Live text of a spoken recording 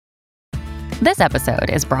This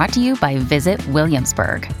episode is brought to you by Visit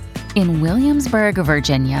Williamsburg. In Williamsburg,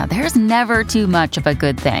 Virginia, there's never too much of a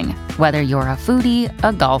good thing. Whether you're a foodie,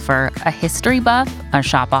 a golfer, a history buff, a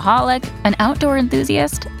shopaholic, an outdoor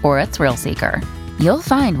enthusiast, or a thrill seeker, you'll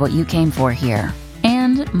find what you came for here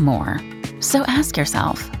and more. So ask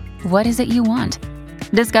yourself, what is it you want?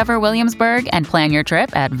 Discover Williamsburg and plan your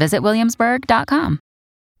trip at visitwilliamsburg.com.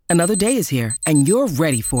 Another day is here, and you're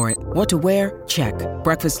ready for it. What to wear? Check.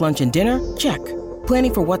 Breakfast, lunch, and dinner? Check.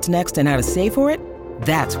 Planning for what's next and how to save for it?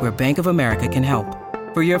 That's where Bank of America can help.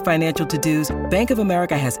 For your financial to-dos, Bank of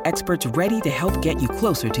America has experts ready to help get you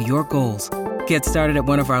closer to your goals. Get started at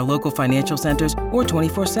one of our local financial centers or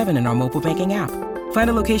 24/7 in our mobile banking app. Find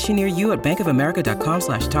a location near you at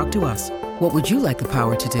bankofamerica.com/talktous. What would you like the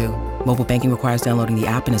power to do? Mobile banking requires downloading the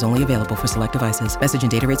app and is only available for select devices. Message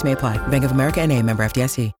and data rates may apply. Bank of America N.A., member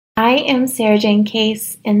FDIC. I am Sarah Jane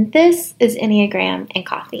Case, and this is Enneagram and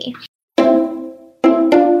Coffee.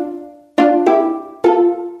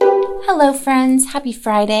 Hello, friends. Happy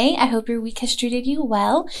Friday. I hope your week has treated you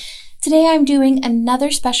well. Today, I'm doing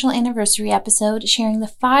another special anniversary episode sharing the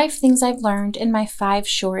 5 things I've learned in my 5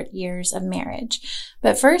 short years of marriage.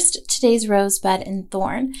 But first, today's rosebud and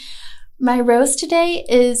thorn. My rose today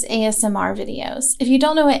is ASMR videos. If you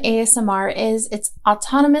don't know what ASMR is, it's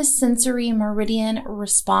Autonomous Sensory Meridian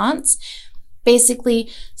Response.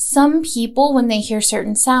 Basically, some people, when they hear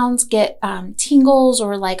certain sounds, get tingles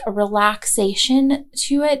or like a relaxation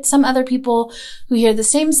to it. Some other people who hear the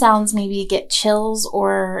same sounds maybe get chills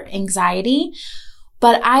or anxiety.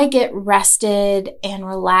 But I get rested and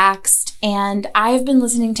relaxed, and I've been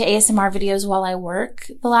listening to ASMR videos while I work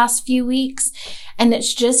the last few weeks, and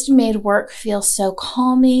it's just made work feel so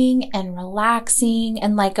calming and relaxing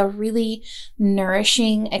and like a really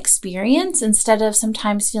nourishing experience. Instead of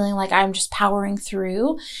sometimes feeling like I'm just powering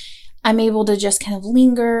through, I'm able to just kind of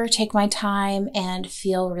linger, take my time, and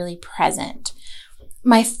feel really present.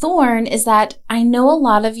 My thorn is that I know a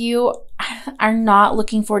lot of you are not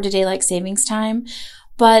looking forward to daylight savings time,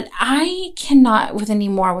 but I cannot with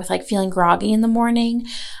anymore with like feeling groggy in the morning.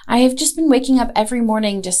 I have just been waking up every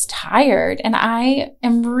morning just tired, and I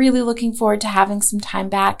am really looking forward to having some time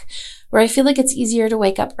back where I feel like it's easier to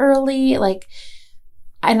wake up early,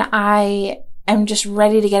 and I am just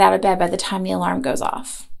ready to get out of bed by the time the alarm goes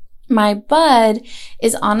off. My bud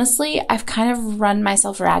is honestly, I've kind of run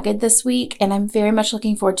myself ragged this week, and I'm very much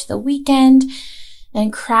looking forward to the weekend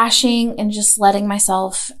and crashing and just letting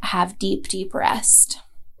myself have deep, deep rest.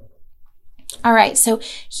 All right, so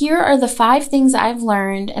here are the 5 things I've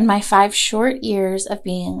learned in my 5 short years of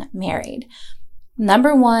being married.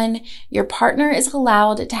 Number 1, your partner is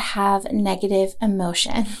allowed to have negative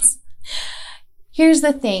emotions. Here's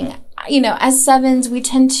the thing. As 7s, we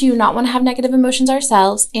tend to not want to have negative emotions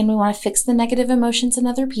ourselves, and we want to fix the negative emotions in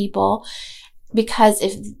other people, because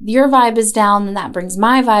if your vibe is down, then that brings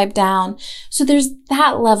my vibe down. So there's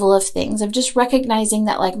that level of things of just recognizing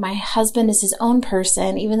that like my husband is his own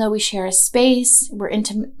person, even though we share a space, we're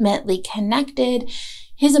intimately connected.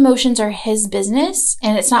 His emotions are his business,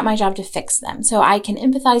 and it's not my job to fix them. So I can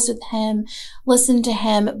empathize with him, listen to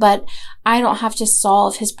him, but I don't have to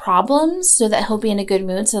solve his problems so that he'll be in a good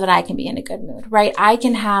mood so that I can be in a good mood, right?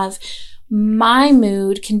 My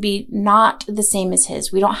mood can be not the same as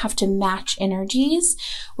his. We don't have to match energies,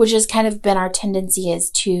 which has kind of been our tendency is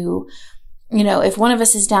to, if one of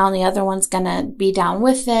us is down, the other one's going to be down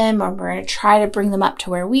with them, or we're going to try to bring them up to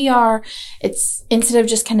where we are. It's instead of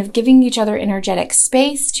just kind of giving each other energetic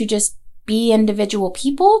space to just be individual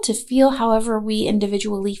people, to feel however we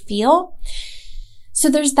individually feel. So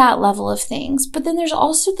there's that level of things. But then there's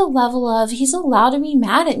also the level of he's allowed to be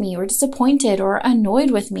mad at me or disappointed or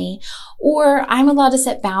annoyed with me, or I'm allowed to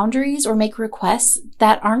set boundaries or make requests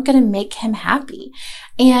that aren't going to make him happy,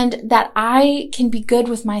 and that I can be good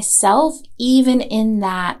with myself even in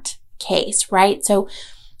that case, right? So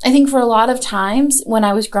I think for a lot of times when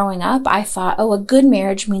I was growing up, I thought, a good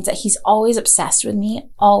marriage means that he's always obsessed with me,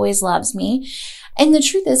 always loves me. And the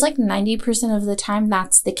truth is 90% of the time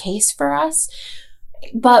that's the case for us.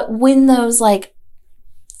 But when those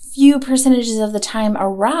few percentages of the time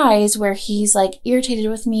arise where he's irritated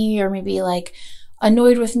with me or maybe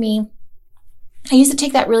annoyed with me, I used to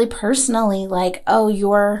take that really personally,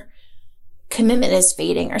 your commitment is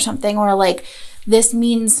fading or something, or this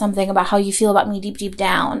means something about how you feel about me deep, deep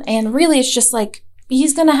down. And really it's just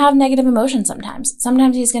he's going to have negative emotions sometimes.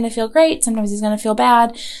 Sometimes he's going to feel great. Sometimes he's going to feel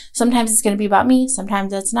bad. Sometimes it's going to be about me.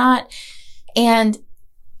 Sometimes it's not. And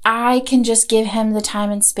I can just give him the time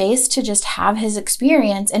and space to just have his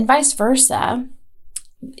experience, and vice versa.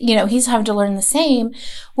 He's having to learn the same.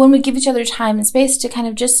 When we give each other time and space to kind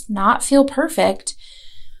of just not feel perfect,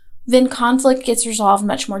 then conflict gets resolved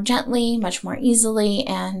much more gently, much more easily,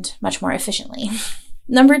 and much more efficiently.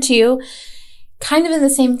 Number 2, kind of in the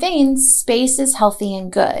same vein, space is healthy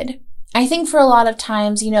and good. I think for a lot of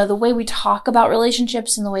times, the way we talk about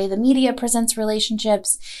relationships and the way the media presents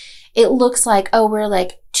relationships, it looks like, oh, we're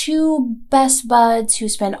like 2 best buds who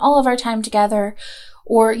spend all of our time together,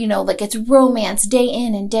 or, like it's romance day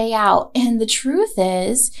in and day out. And the truth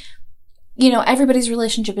is, everybody's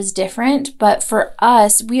relationship is different, but for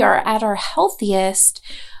us, we are at our healthiest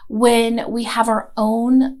when we have our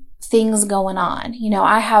own things going on.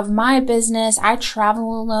 I have my business, I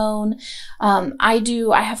travel alone.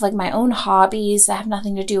 I have like my own hobbies that have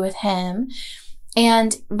nothing to do with him,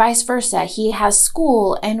 and vice versa. He has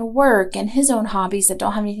school and work and his own hobbies that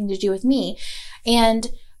don't have anything to do with me. And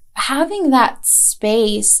having that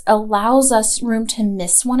space allows us room to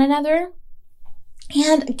miss one another,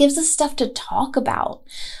 and it gives us stuff to talk about.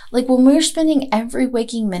 Like when we're spending every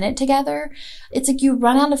waking minute together, it's like you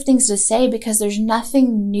run out of things to say because there's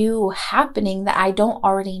nothing new happening that I don't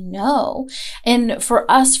already know. And for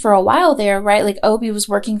us, for a while there, right, like Obi was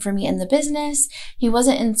working for me in the business. He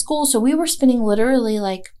wasn't in school. So we were spending literally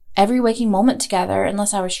like every waking moment together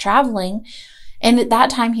unless I was traveling. And at that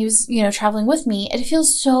time he was, traveling with me. It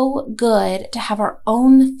feels so good to have our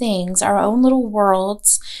own things, our own little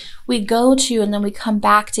worlds we go to, and then we come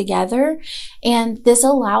back together. And this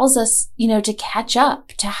allows us, to catch up,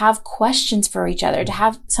 to have questions for each other, to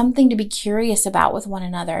have something to be curious about with one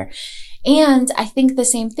another. And I think the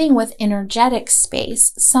same thing with energetic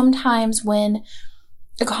space. Sometimes when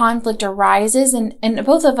a conflict arises and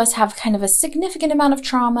both of us have kind of a significant amount of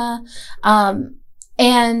trauma,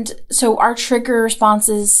 and so our trigger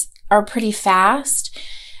responses are pretty fast.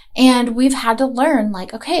 And we've had to learn,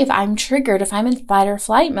 like, okay, if I'm triggered, if I'm in fight or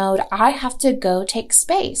flight mode, I have to go take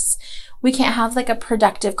space. We can't have like a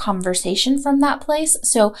productive conversation from that place.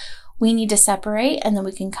 So we need to separate, and then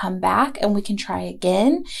we can come back and we can try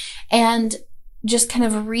again and just kind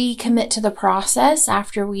of recommit to the process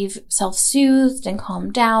after we've self-soothed and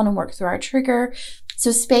calmed down and worked through our trigger.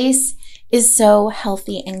 So space is so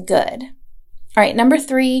healthy and good. All right, number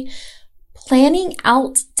 3, planning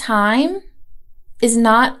out time is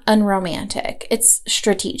not unromantic. It's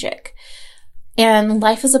strategic. And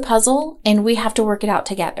life is a puzzle, and we have to work it out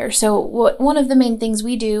together. So one of the main things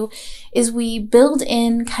we do is we build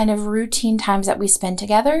in kind of routine times that we spend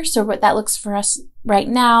together. So what that looks for us right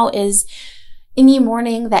now is any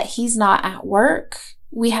morning that he's not at work,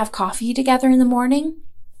 we have coffee together in the morning.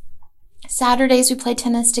 Saturdays, we play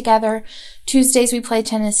tennis together. Tuesdays, we play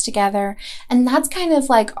tennis together. And that's kind of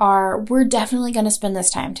like we're definitely going to spend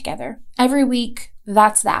this time together. Every week,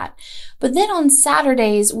 that's that. But then on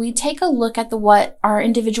Saturdays, we take a look at what our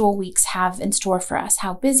individual weeks have in store for us,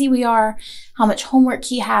 how busy we are, how much homework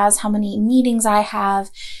he has, how many meetings I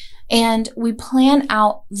have. And we plan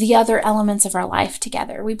out the other elements of our life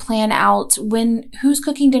together. We plan out who's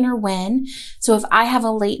cooking dinner when. So if I have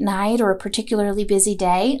a late night or a particularly busy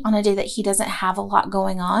day on a day that he doesn't have a lot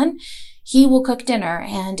going on, he will cook dinner.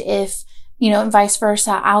 And if, and vice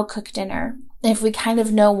versa, I'll cook dinner. If we kind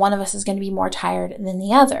of know one of us is going to be more tired than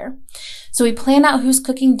the other. So we plan out who's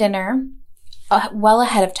cooking dinner well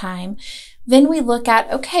ahead of time. Then we look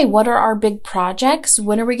at, okay, what are our big projects?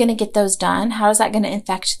 When are we going to get those done? How is that going to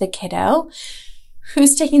affect the kiddo?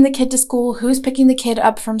 Who's taking the kid to school? Who's picking the kid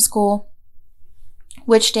up from school?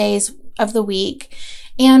 Which days of the week?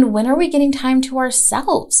 And when are we getting time to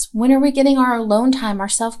ourselves? When are we getting our alone time, our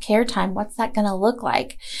self-care time? What's that going to look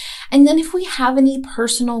like? And then if we have any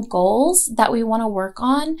personal goals that we want to work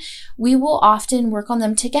on, we will often work on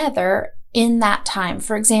them together in that time.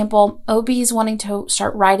 For example, Obi is wanting to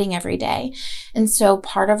start writing every day. And so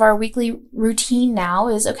part of our weekly routine now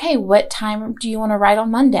is, okay, what time do you want to write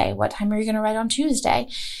on Monday? What time are you going to write on Tuesday?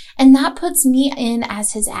 And that puts me in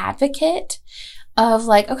as his advocate of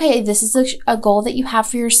like, okay, this is a goal that you have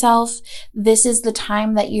for yourself. This is the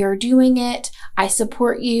time that you're doing it. I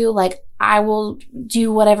support you. Like, I will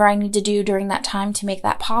do whatever I need to do during that time to make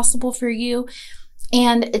that possible for you.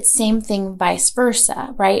 And it's same thing vice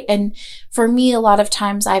versa, right? And for me, a lot of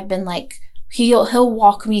times I've been like, he'll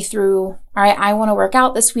walk me through, all right, I want to work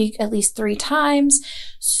out this week at least 3 times.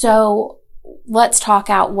 So let's talk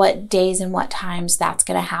out what days and what times that's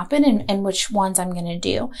going to happen and which ones I'm going to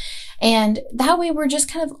do. And that way we're just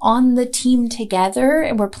kind of on the team together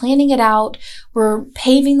and we're planning it out. We're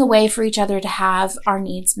paving the way for each other to have our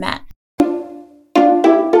needs met.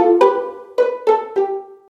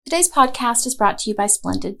 Today's podcast is brought to you by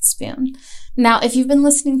Splendid Spoon. Now, if you've been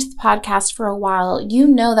listening to the podcast for a while, you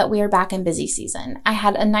know that we are back in busy season. I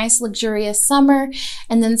had a nice, luxurious summer,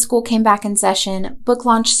 and then school came back in session, book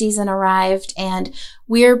launch season arrived, and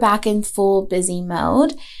we're back in full busy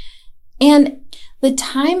mode. And the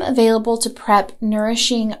time available to prep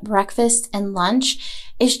nourishing breakfast and lunch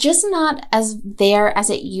is just not as there as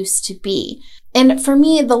it used to be. And for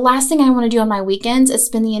me, the last thing I want to do on my weekends is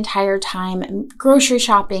spend the entire time grocery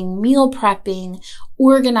shopping, meal prepping,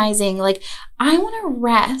 organizing. Like, I want to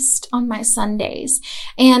rest on my Sundays.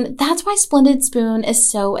 And that's why Splendid Spoon is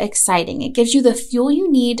so exciting. It gives you the fuel you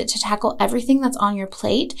need to tackle everything that's on your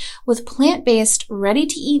plate with plant-based,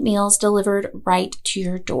 ready-to-eat meals delivered right to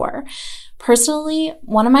your door. Personally,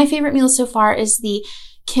 one of my favorite meals so far is the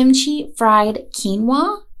kimchi fried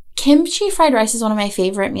quinoa. Kimchi fried rice is one of my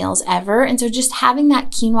favorite meals ever. And so just having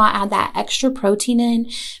that quinoa add that extra protein in,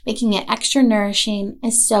 making it extra nourishing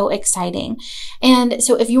is so exciting. And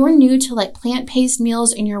so if you're new to like plant-based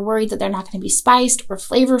meals and you're worried that they're not going to be spiced or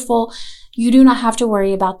flavorful, you do not have to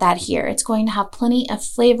worry about that here. It's going to have plenty of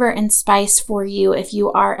flavor and spice for you if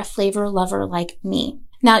you are a flavor lover like me.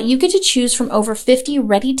 Now, you get to choose from over 50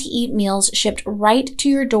 ready-to-eat meals shipped right to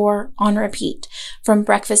your door on repeat, from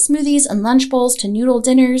breakfast smoothies and lunch bowls to noodle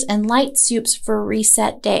dinners and light soups for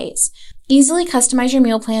reset days. Easily customize your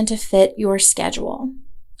meal plan to fit your schedule.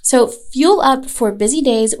 So fuel up for busy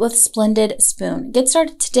days with Splendid Spoon. Get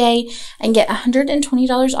started today and get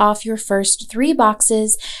 $120 off your first 3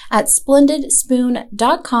 boxes at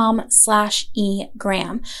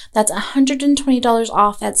splendidspoon.com/egram. That's $120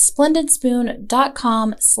 off at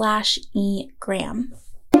splendidspoon.com/egram.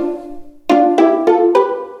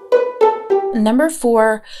 Number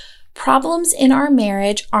 4, problems in our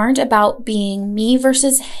marriage aren't about being me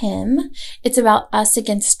versus him. It's about us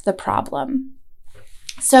against the problem.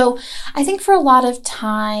 So I think for a lot of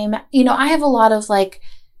time, I have a lot of like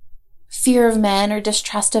fear of men or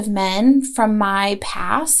distrust of men from my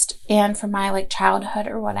past and from my like childhood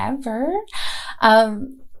or whatever.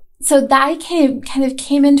 So that I kind of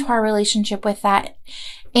came into our relationship with that.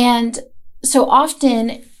 And so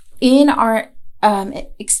often in our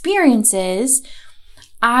experiences,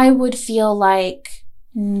 I would feel like,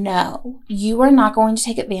 no, you are not going to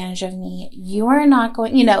take advantage of me. You are not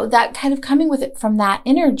going, that kind of coming with it from that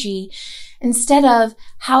energy instead of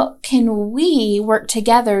how can we work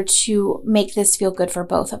together to make this feel good for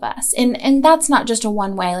both of us? And that's not just a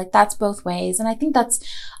one way, like that's both ways. And I think that's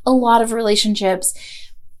a lot of relationships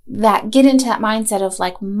that get into that mindset of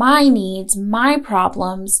like my needs, my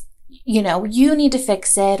problems, you need to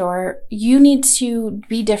fix it or you need to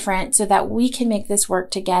be different so that we can make this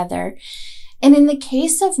work together. And in the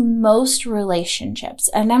case of most relationships,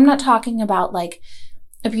 and I'm not talking about like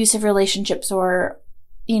abusive relationships or,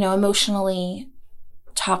 emotionally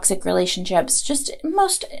toxic relationships, just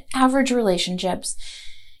most average relationships,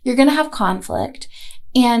 you're going to have conflict.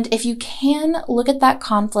 And if you can look at that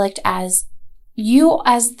conflict as you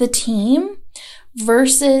as the team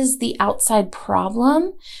versus the outside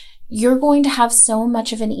problem, you're going to have so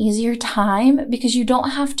much of an easier time because you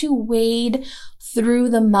don't have to wade through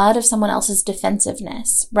the mud of someone else's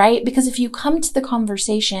defensiveness, right? Because if you come to the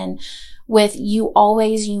conversation with you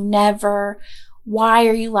always, you never, why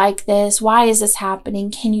are you like this? Why is this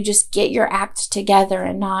happening? Can you just get your act together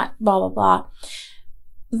and not blah, blah, blah?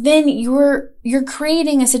 Then you're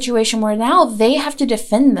creating a situation where now they have to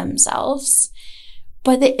defend themselves,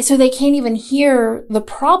 so they can't even hear the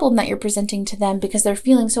problem that you're presenting to them because they're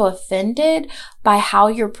feeling so offended by how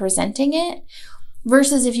you're presenting it.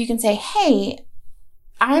 Versus if you can say, hey,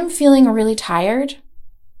 I'm feeling really tired.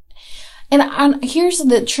 And here's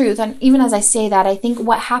the truth. And even as I say that, I think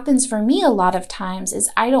what happens for me a lot of times is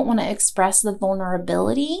I don't want to express the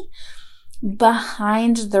vulnerability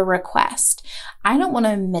behind the request. I don't want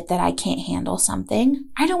to admit that I can't handle something.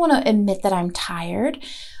 I don't want to admit that I'm tired.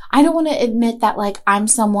 I don't want to admit that like I'm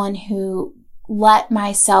someone who let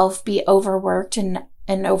myself be overworked and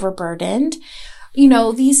overburdened.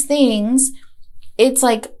 These things, it's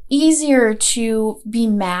like easier to be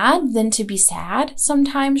mad than to be sad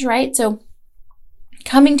sometimes, right? So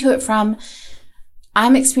coming to it from,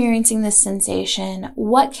 I'm experiencing this sensation.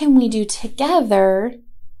 What can we do together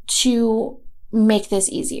to make this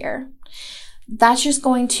easier? That's just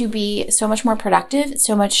going to be so much more productive,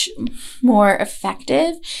 so much more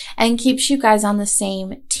effective, and keeps you guys on the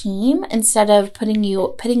same team instead of putting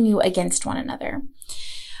you against one another.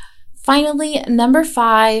 Finally, number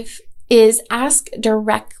 5 is ask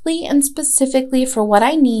directly and specifically for what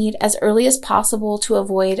I need as early as possible to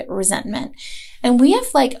avoid resentment. And we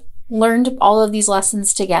have like learned all of these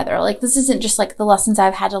lessons together. Like, this isn't just like the lessons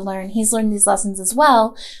I've had to learn. He's learned these lessons as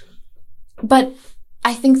well. But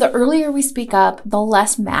I think the earlier we speak up, the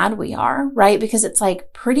less mad we are, right? Because it's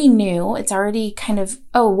like pretty new. It's already kind of,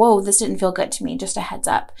 oh, whoa, this didn't feel good to me. Just a heads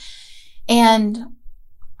up. And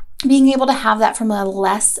being able to have that from a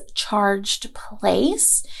less charged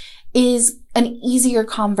place is an easier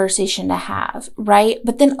conversation to have, right?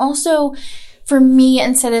 But then also for me,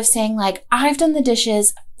 instead of saying like, I've done the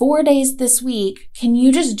dishes 4 days this week, can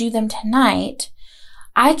you just do them tonight?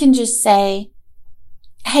 I can just say,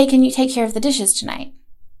 hey, can you take care of the dishes tonight?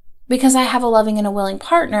 Because I have a loving and a willing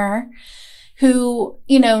partner who,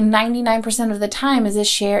 99% of the time is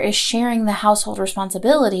sharing the household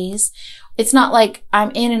responsibilities. It's not like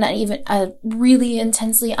I'm in a really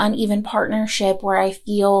intensely uneven partnership where I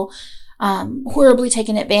feel horribly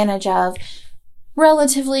taken advantage of.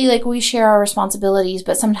 Relatively, like, we share our responsibilities,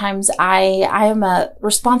 but sometimes I am a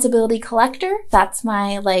responsibility collector. That's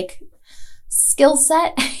my skill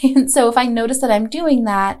set. And so if I notice that I'm doing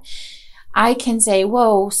that, I can say,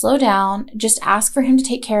 whoa, slow down, just ask for him to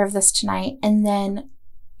take care of this tonight, and then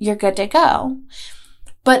you're good to go.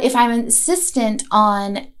 But if I'm insistent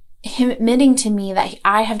on him admitting to me that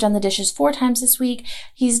I have done the dishes 4 times this week,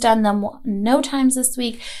 he's done them no times this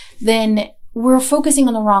week, then we're focusing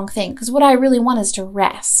on the wrong thing. Because what I really want is to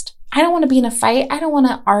rest. I don't want to be in a fight. I don't want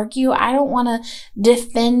to argue. I don't want to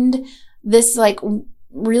defend this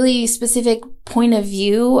really specific point of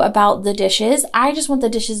view about the dishes. I just want the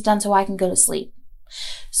dishes done so I can go to sleep.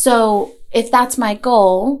 So if that's my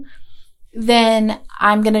goal, then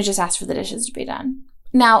I'm going to just ask for the dishes to be done.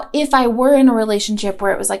 Now, if I were in a relationship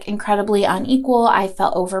where it was incredibly unequal, I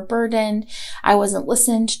felt overburdened, I wasn't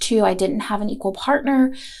listened to, I didn't have an equal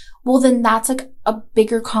partner, well, then that's a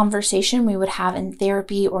bigger conversation we would have in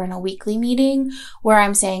therapy or in a weekly meeting where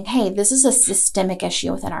I'm saying, hey, this is a systemic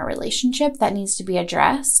issue within our relationship that needs to be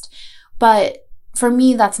addressed. But for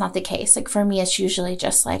me, that's not the case. For me, it's usually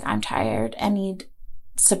just I'm tired. I need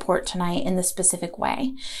support tonight in this specific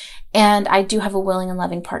way. And I do have a willing and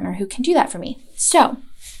loving partner who can do that for me. So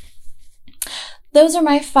those are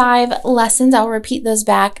my 5 lessons. I'll repeat those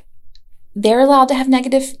back. They're allowed to have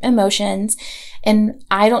negative emotions, and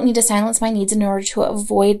I don't need to silence my needs in order to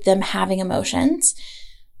avoid them having emotions.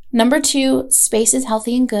 Number 2, space is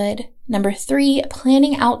healthy and good. Number 3,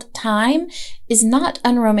 planning out time is not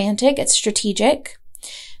unromantic, it's strategic.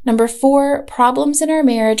 Number 4, problems in our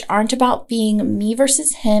marriage aren't about being me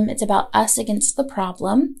versus him, it's about us against the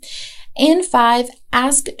problem. And 5,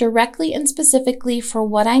 ask directly and specifically for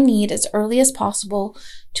what I need as early as possible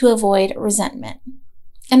to avoid resentment.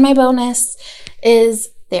 And my bonus is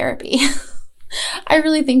therapy. I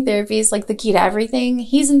really think therapy is the key to everything.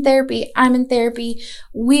 He's in therapy. I'm in therapy.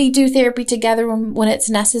 We do therapy together when it's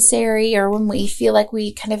necessary or when we feel like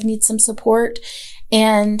we kind of need some support.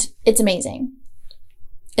 And it's amazing.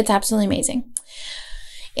 It's absolutely amazing.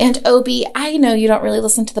 And Obi, I know you don't really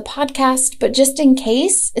listen to the podcast, but just in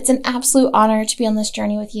case, it's an absolute honor to be on this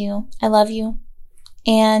journey with you. I love you.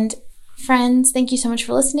 And friends, thank you so much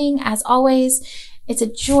for listening. As always, it's a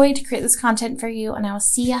joy to create this content for you, and I will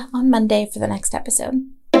see you on Monday for the next episode.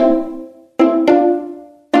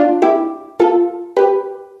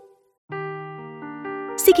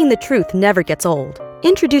 Seeking the truth never gets old.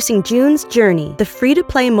 Introducing June's Journey, the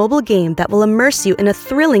free-to-play mobile game that will immerse you in a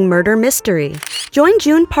thrilling murder mystery. Join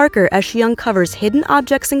June Parker as she uncovers hidden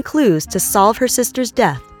objects and clues to solve her sister's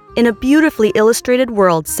death in a beautifully illustrated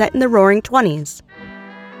world set in the Roaring '20s.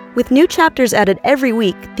 With new chapters added every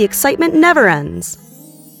week, the excitement never ends.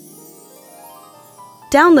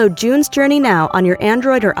 Download June's Journey now on your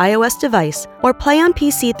Android or iOS device, or play on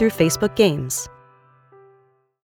PC through Facebook Games.